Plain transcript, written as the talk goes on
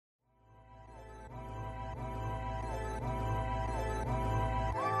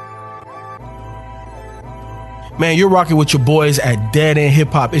Man, you're rocking with your boys at Dead End Hip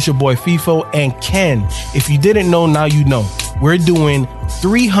Hop. It's your boy FIFO and Ken. If you didn't know, now you know. We're doing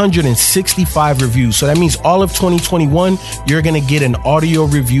 365 reviews. So that means all of 2021, you're going to get an audio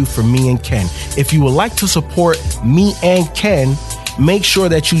review from me and Ken. If you would like to support me and Ken, make sure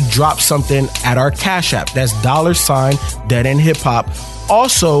that you drop something at our Cash App. That's $ Dead End Hip Hop.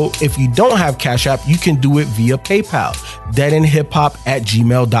 Also, if you don't have Cash App, you can do it via PayPal,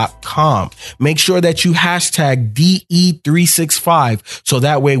 deadendhiphop@gmail.com. Make sure that you hashtag DE365 so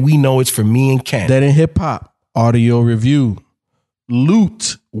that way we know it's for me and Ken. Dead End Hip Hop audio review.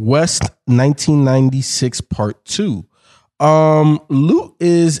 Lute, West 1996 Part 2. Lute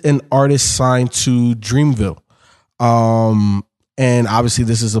is an artist signed to Dreamville. And obviously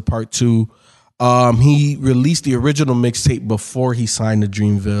this is a Part 2. He released the original mixtape before he signed to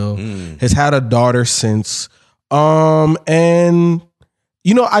Dreamville. Has had a daughter since. And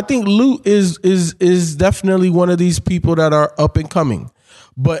you know, I think Lute is definitely one of these people that are up and coming.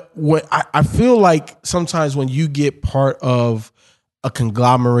 But when I feel like sometimes when you get part of a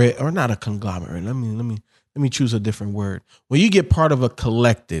conglomerate, or not a conglomerate, let me choose a different word. When you get part of a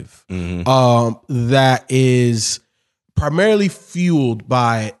collective that is primarily fueled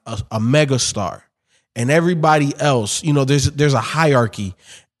by a megastar and everybody else, you know, there's a hierarchy,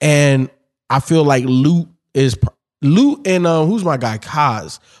 and I feel like Lute and who's my guy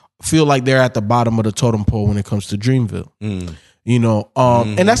Kaz feel like they're at the bottom of the totem pole when it comes to Dreamville. You know,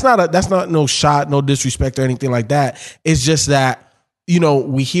 and that's not no shot, no disrespect or anything like that. It's just that, you know,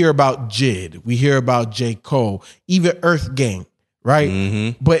 we hear about Jid, we hear about J. Cole, even Earth Gang,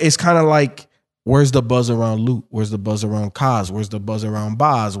 right? But it's kind of like, where's the buzz around Lute? Where's the buzz around Kaz? Where's the buzz around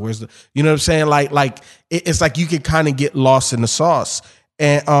Boz? You know what I'm saying? Like it's like you can kind of get lost in the sauce.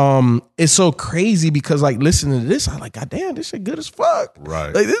 And it's so crazy because like listening to this, I'm like, God damn, this shit good as fuck.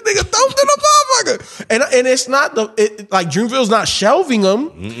 Right. Like this nigga thumped in a motherfucker. And it's not like Dreamville's not shelving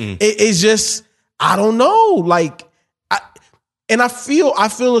them. It's just, I don't know. Like I feel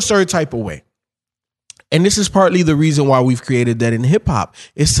a certain type of way. And this is partly the reason why we've created Dead End Hip Hop.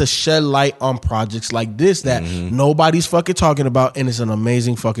 It's to shed light on projects like this that nobody's fucking talking about, and it's an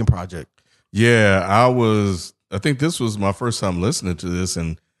amazing fucking project. Yeah, I think this was my first time listening to this,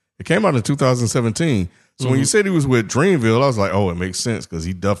 and it came out in 2017. So when you said he was with Dreamville, I was like, oh, it makes sense because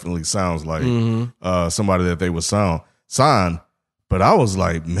he definitely sounds like somebody that they would sign. But I was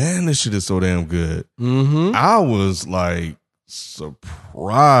like, man, this shit is so damn good. I was like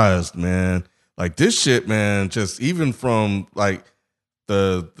surprised, man. Like this shit, man, just even from like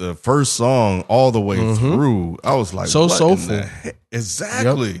the first song all the way through, I was like, so soulful.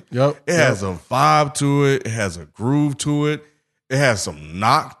 Exactly. Yep. It has a vibe to it. It has a groove to it. It has some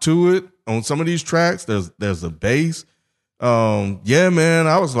knock to it on some of these tracks. There's a bass. Yeah, man.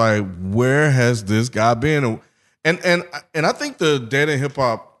 I was like, where has this guy been? And I think the Dead End Hip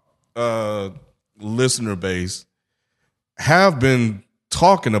Hop listener base have been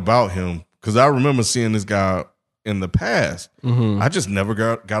talking about him. Because I remember seeing this guy in the past. I just never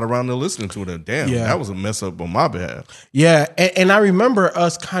got around to listening to it. Damn, that was a mess up on my behalf. Yeah, and I remember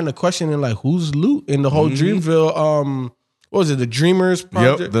us kind of questioning, like, who's Lute in the whole Dreamville, what was it, the Dreamers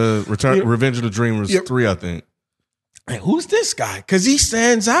project? Yep, the Revenge of the Dreamers 3, I think. Like, who's this guy? Because he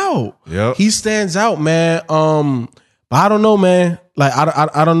stands out. Yep. He stands out, man. But I don't know, man. Like,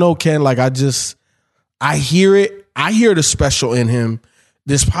 I don't know, Ken. Like, I hear it. I hear the special in him.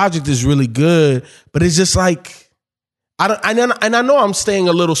 This project is really good, but it's just like, I know I'm staying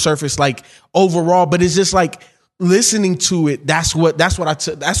a little surface, like overall, but it's just like listening to it. That's what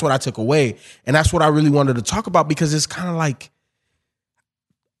I took away, and that's what I really wanted to talk about, because it's kind of like,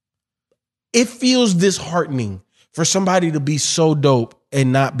 it feels disheartening for somebody to be so dope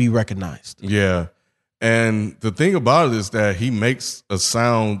and not be recognized. Yeah, and the thing about it is that he makes a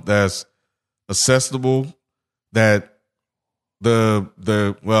sound that's accessible, that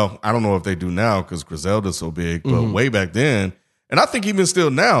well, I don't know if they do now because Griselda's so big, but way back then, and I think even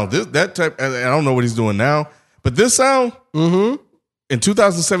still now, that type, I don't know what he's doing now, but this sound in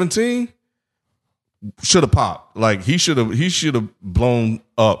 2017 should have popped. Like he should have blown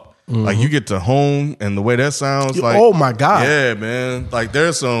up. Like you get to Home and the way that sounds, like, oh my God. Yeah, man. Like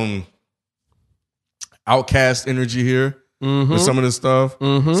there's some Outkast energy here with some of this stuff.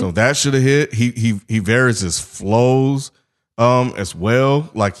 So that should have hit. He varies his flows as well.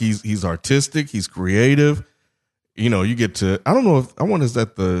 Like he's artistic, he's creative. You know, you get to, I don't know if, I wonder is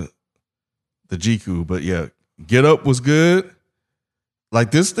that the GQ, but yeah, Get Up was good.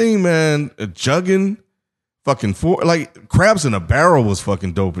 Like this thing, man, jugging, fucking like Crabs in a Barrel was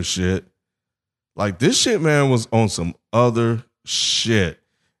fucking dope as shit. Like this shit, man, was on some other shit.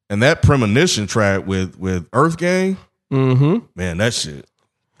 And that Premonition track with Earth Gang, man, that shit,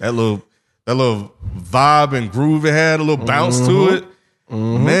 that little vibe and groove it had, a little bounce to it,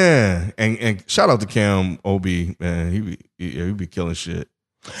 man. And shout out to Cam OB, man, he be killing shit.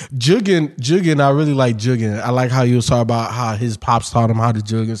 Juggin, I really like Juggin. I like how you was talking about how his pops taught him how to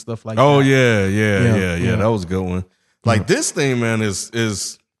jug and stuff like that. Oh yeah. That was a good one. Like this thing, man,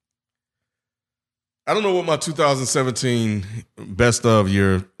 is I don't know what my 2017 best of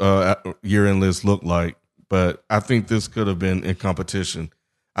year end list looked like, but I think this could have been in competition.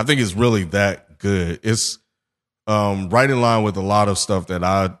 I think it's really that good. It's right in line with a lot of stuff that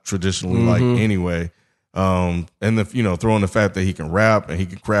I traditionally like anyway. And throwing the fact that he can rap and he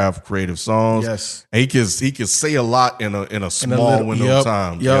can craft creative songs. Yes, and he can say a lot in a small window of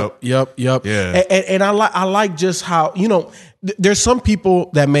time. Yep. Yeah, and I like just how there's some people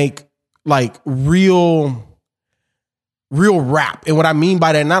that make like real rap. And what I mean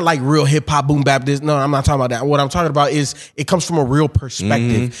by that, not like real hip hop, boom bap, this. No, I'm not talking about that. What I'm talking about is it comes from a real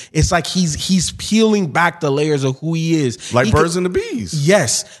perspective. It's like he's peeling back the layers of who he is. Like Birds and the Bees.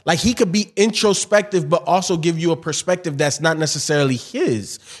 Yes. Like he could be introspective, but also give you a perspective that's not necessarily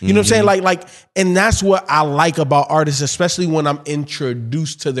his. You know what I'm saying? Like, and that's what I like about artists, especially when I'm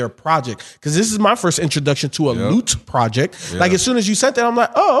introduced to their project. Because this is my first introduction to a Lute project. Yeah. Like as soon as you said that, I'm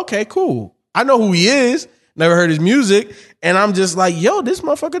like, oh, okay, cool. I know who he is. Never heard his music, and I'm just like, yo, this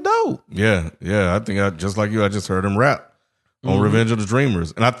motherfucker dope. Yeah. I think just like you, I just heard him rap on Revenge of the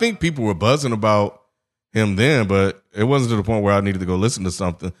Dreamers. And I think people were buzzing about him then, but it wasn't to the point where I needed to go listen to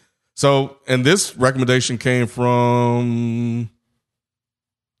something. So, and this recommendation came from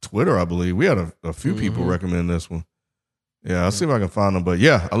Twitter, I believe. We had a few people recommend this one. Yeah, I'll see if I can find them. But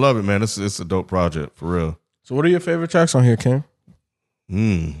yeah, I love it, man. It's a dope project, for real. So what are your favorite tracks on here, Kim?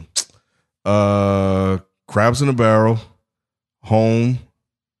 Crabs in a Barrel, Home.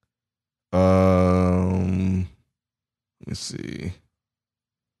 Let me see.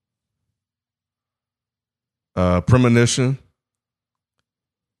 Premonition.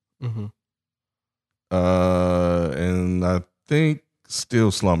 And I think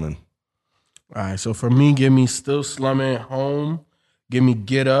Still Slumming. All right, so for me, give me Still Slumming, Home. Give me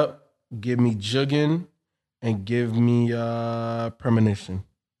Get Up. Give me Juggin'. And give me Premonition.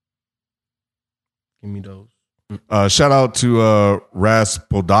 Give me those. Shout out to Ras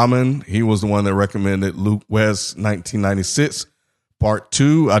Podaman. He was the one that recommended Luke West 1996 Part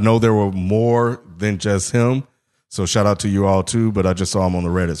 2. I know there were more than just him, so shout out to you all too. But I just saw him on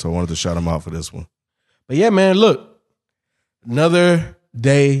the Reddit, so I wanted to shout him out for this one. But yeah, man, look, another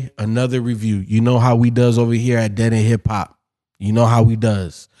day, another review. You know how we does over here at Dead End Hip Hop. You know how we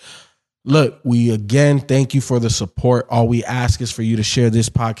does. Look, we again thank you for the support. All we ask is for you to share this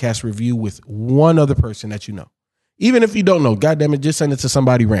podcast review with one other person that you know. Even if you don't know, goddamn it, just send it to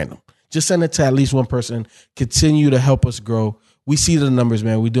somebody random. Just send it to at least one person. Continue to help us grow. We see the numbers,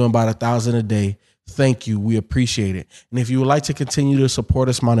 man. We're doing about 1,000 a day. Thank you. We appreciate it. And if you would like to continue to support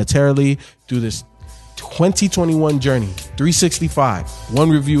us monetarily through this 2021 journey, 365, one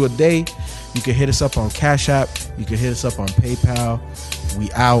review a day, you can hit us up on Cash App. You can hit us up on PayPal.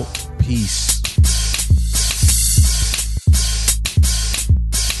 We out. Peace.